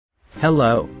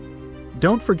Hello.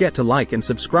 Don't forget to like and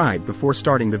subscribe before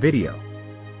starting the video.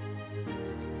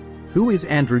 Who is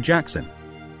Andrew Jackson?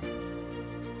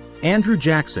 Andrew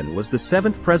Jackson was the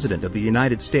 7th President of the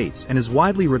United States and is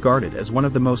widely regarded as one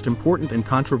of the most important and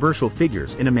controversial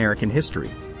figures in American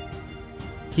history.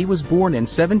 He was born in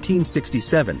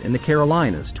 1767 in the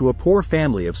Carolinas to a poor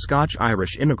family of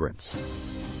Scotch-Irish immigrants.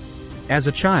 As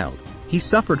a child, he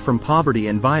suffered from poverty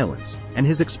and violence, and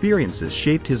his experiences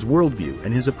shaped his worldview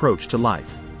and his approach to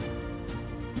life.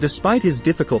 Despite his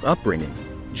difficult upbringing,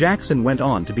 Jackson went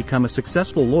on to become a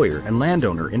successful lawyer and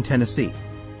landowner in Tennessee.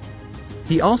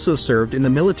 He also served in the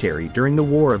military during the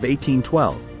War of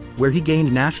 1812, where he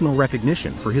gained national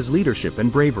recognition for his leadership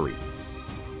and bravery.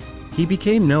 He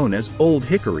became known as Old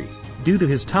Hickory due to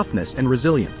his toughness and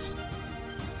resilience.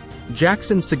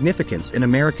 Jackson's significance in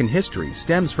American history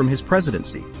stems from his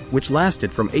presidency, which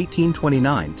lasted from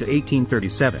 1829 to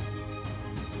 1837.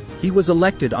 He was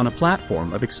elected on a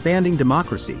platform of expanding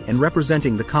democracy and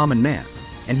representing the common man,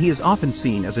 and he is often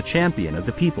seen as a champion of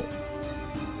the people.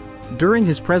 During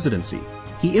his presidency,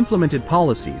 he implemented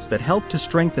policies that helped to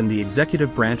strengthen the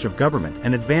executive branch of government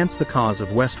and advance the cause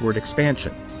of westward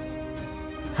expansion.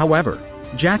 However,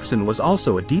 Jackson was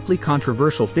also a deeply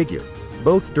controversial figure,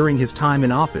 both during his time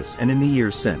in office and in the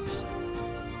years since.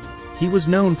 He was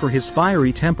known for his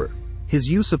fiery temper, his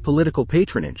use of political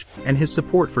patronage, and his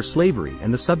support for slavery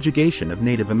and the subjugation of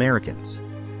Native Americans.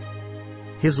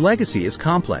 His legacy is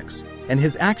complex, and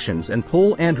his actions and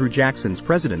Andrew Jackson's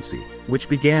presidency, which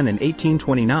began in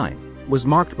 1829, was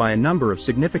marked by a number of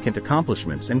significant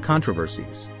accomplishments and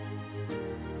controversies.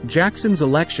 Jackson's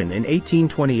election in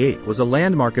 1828 was a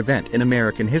landmark event in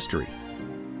American history.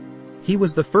 He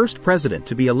was the first president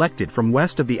to be elected from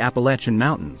west of the Appalachian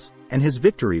Mountains, and his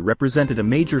victory represented a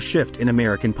major shift in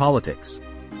American politics.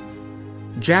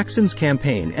 Jackson's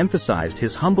campaign emphasized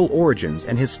his humble origins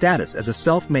and his status as a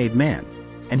self-made man,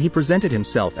 and he presented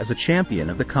himself as a champion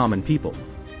of the common people.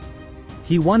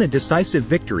 He won a decisive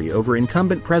victory over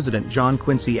incumbent President John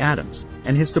Quincy Adams,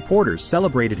 and his supporters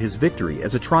celebrated his victory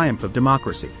as a triumph of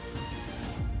democracy.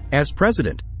 As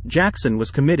president, Jackson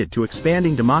was committed to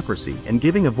expanding democracy and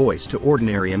giving a voice to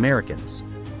ordinary Americans.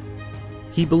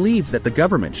 He believed that the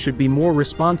government should be more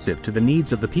responsive to the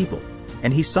needs of the people,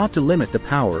 and he sought to limit the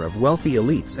power of wealthy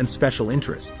elites and special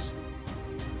interests.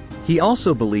 He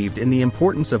also believed in the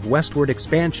importance of westward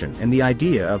expansion and the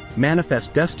idea of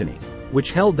manifest destiny,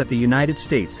 which held that the United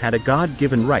States had a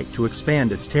God-given right to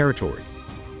expand its territory.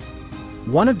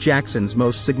 One of Jackson's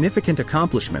most significant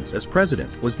accomplishments as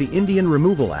president was the Indian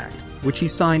Removal Act, which he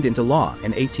signed into law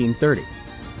in 1830.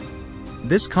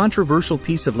 This controversial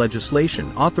piece of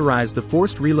legislation authorized the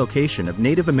forced relocation of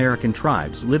Native American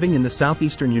tribes living in the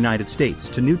southeastern United States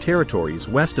to new territories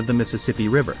west of the Mississippi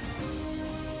River.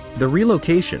 The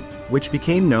relocation, which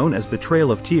became known as the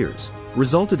Trail of Tears,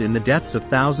 resulted in the deaths of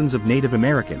thousands of Native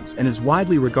Americans and is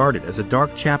widely regarded as a dark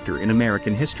chapter in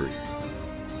American history.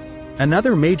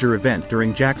 Another major event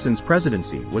during Jackson's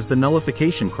presidency was the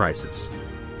nullification crisis.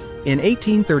 In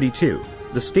 1832,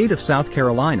 the state of South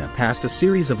Carolina passed a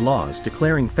series of laws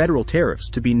declaring federal tariffs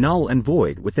to be null and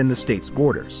void within the state's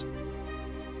borders.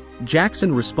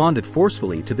 Jackson responded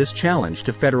forcefully to this challenge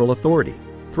to federal authority,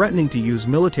 threatening to use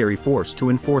military force to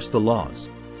enforce the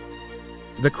laws.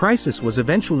 The crisis was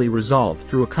eventually resolved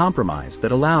through a compromise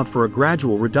that allowed for a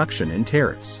gradual reduction in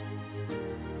tariffs.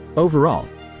 Overall,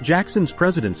 Jackson's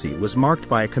presidency was marked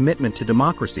by a commitment to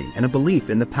democracy and a belief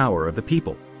in the power of the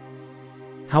people.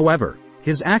 However,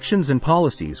 his actions and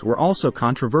policies were also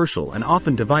controversial and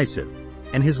often divisive,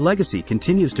 and his legacy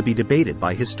continues to be debated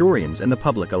by historians and the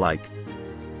public alike.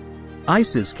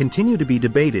 ISIS continue to be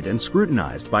debated and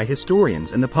scrutinized by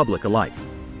historians and the public alike.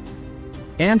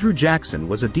 Andrew Jackson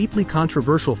was a deeply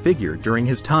controversial figure during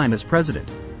his time as president,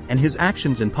 and his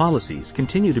actions and policies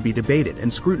continue to be debated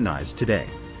and scrutinized today.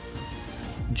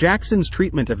 Jackson's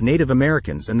treatment of Native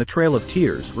Americans and the Trail of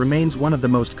Tears remains one of the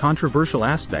most controversial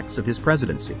aspects of his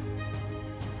presidency.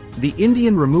 The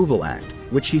Indian Removal Act,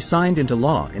 which he signed into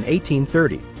law in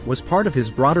 1830, was part of his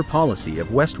broader policy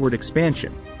of westward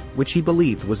expansion, which he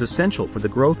believed was essential for the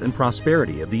growth and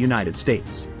prosperity of the United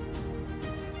States.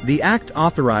 The act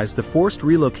authorized the forced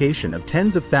relocation of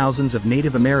tens of thousands of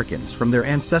Native Americans from their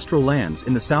ancestral lands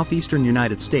in the southeastern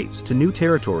United States to new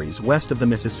territories west of the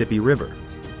Mississippi River.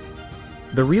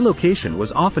 The relocation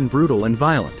was often brutal and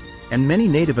violent, and many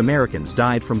Native Americans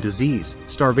died from disease,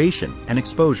 starvation, and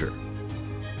exposure.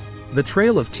 The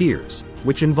Trail of Tears,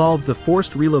 which involved the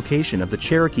forced relocation of the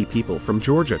Cherokee people from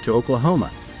Georgia to Oklahoma,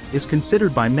 is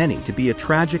considered by many to be a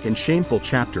tragic and shameful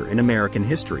chapter in American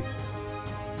history.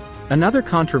 Another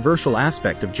controversial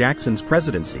aspect of Jackson's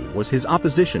presidency was his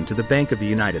opposition to the Bank of the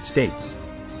United States.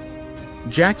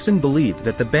 Jackson believed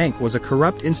that the bank was a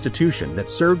corrupt institution that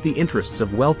served the interests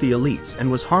of wealthy elites and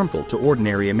was harmful to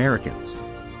ordinary Americans.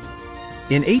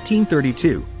 In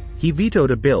 1832, he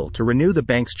vetoed a bill to renew the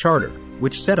bank's charter,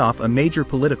 which set off a major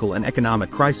political and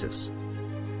economic crisis.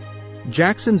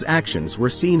 Jackson's actions were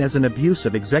seen as an abuse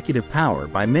of executive power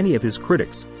by many of his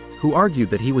critics, who argued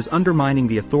that he was undermining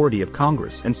the authority of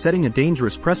Congress and setting a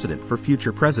dangerous precedent for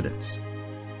future presidents.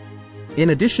 In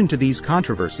addition to these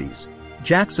controversies,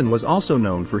 Jackson was also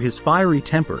known for his fiery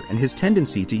temper and his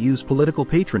tendency to use political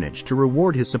patronage to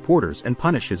reward his supporters and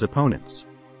punish his opponents.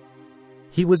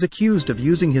 He was accused of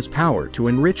using his power to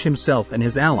enrich himself and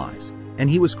his allies, and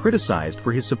he was criticized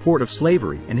for his support of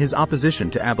slavery and his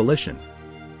opposition to abolition.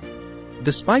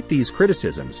 Despite these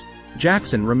criticisms,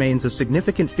 Jackson remains a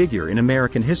significant figure in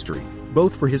American history,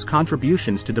 both for his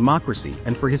contributions to democracy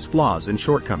and for his flaws and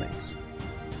shortcomings.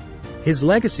 His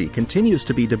legacy continues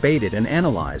to be debated and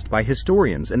analyzed by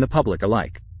historians and the public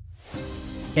alike.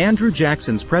 Andrew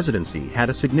Jackson's presidency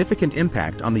had a significant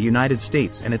impact on the United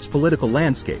States and its political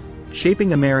landscape,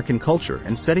 shaping American culture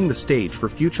and setting the stage for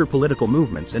future political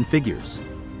movements and figures.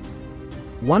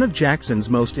 One of Jackson's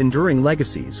most enduring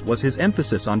legacies was his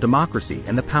emphasis on democracy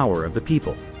and the power of the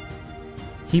people.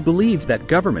 He believed that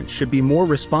government should be more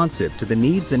responsive to the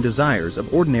needs and desires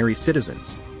of ordinary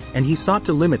citizens, and he sought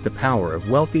to limit the power of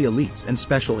wealthy elites and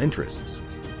special interests.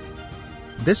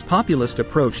 This populist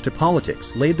approach to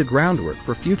politics laid the groundwork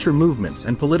for future movements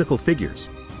and political figures,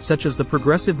 such as the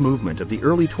progressive movement of the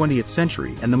early 20th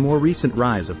century and the more recent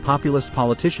rise of populist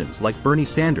politicians like Bernie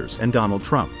Sanders and Donald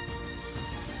Trump.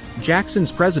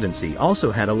 Jackson's presidency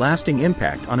also had a lasting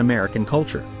impact on American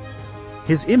culture.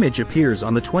 His image appears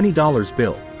on the $20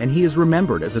 bill, and he is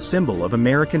remembered as a symbol of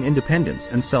American independence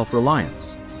and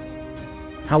self-reliance.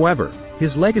 However,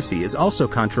 his legacy is also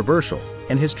controversial,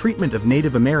 and his treatment of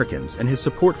Native Americans and his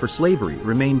support for slavery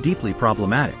remain deeply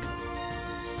problematic.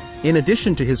 In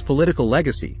addition to his political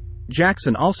legacy,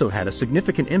 Jackson also had a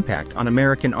significant impact on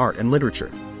American art and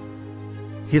literature.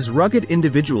 His rugged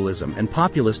individualism and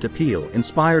populist appeal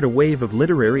inspired a wave of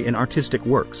literary and artistic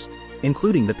works,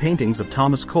 including the paintings of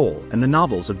Thomas Cole and the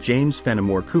novels of James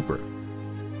Fenimore Cooper.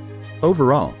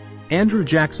 Overall, Andrew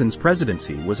Jackson's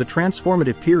presidency was a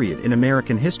transformative period in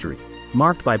American history,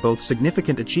 marked by both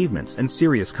significant achievements and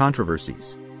serious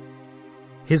controversies.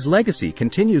 His legacy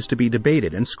continues to be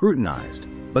debated and scrutinized,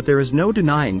 but there is no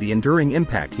denying the enduring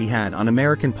impact he had on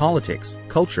American politics,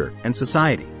 culture, and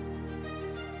society.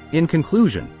 In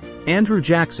conclusion, Andrew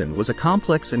Jackson was a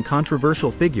complex and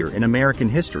controversial figure in American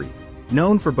history,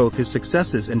 known for both his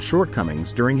successes and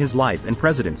shortcomings during his life and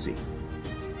presidency.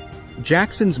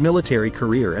 Jackson's military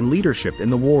career and leadership in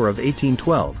the War of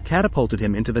 1812 catapulted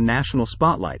him into the national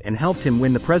spotlight and helped him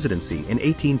win the presidency in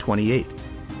 1828.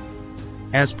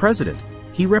 As president,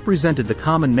 he represented the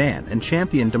common man and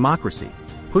championed democracy,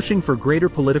 pushing for greater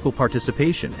political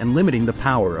participation and limiting the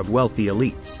power of wealthy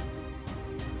elites.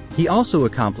 He also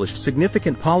accomplished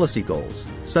significant policy goals,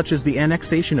 such as the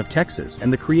annexation of Texas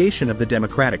and the creation of the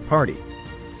Democratic Party.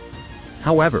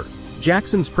 However,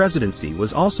 Jackson's presidency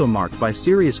was also marked by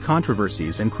serious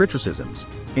controversies and criticisms,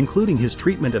 including his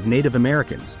treatment of Native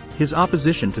Americans, his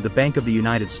opposition to the Bank of the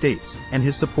United States, and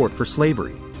his support for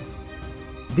slavery.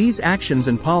 These actions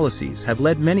and policies have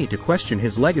led many to question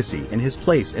his legacy and his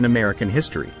place in American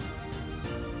history.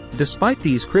 Despite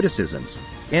these criticisms,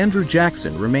 Andrew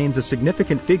Jackson remains a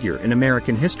significant figure in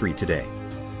American history today.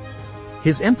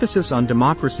 His emphasis on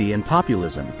democracy and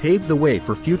populism paved the way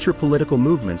for future political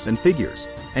movements and figures,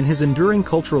 and his enduring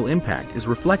cultural impact is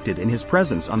reflected in his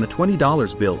presence on the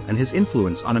 $20 bill and his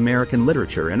influence on American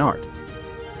literature and art.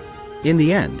 In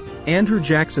the end, Andrew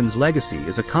Jackson's legacy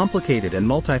is a complicated and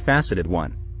multifaceted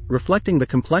one, reflecting the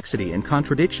complexity and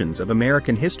contradictions of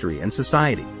American history and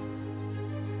society.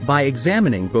 By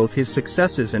examining both his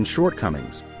successes and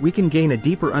shortcomings, we can gain a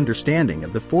deeper understanding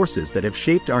of the forces that have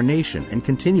shaped our nation and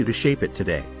continue to shape it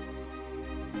today.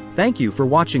 Thank you for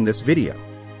watching this video.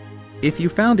 If you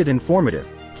found it informative,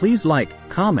 please like,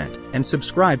 comment, and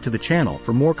subscribe to the channel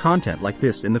for more content like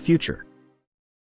this in the future.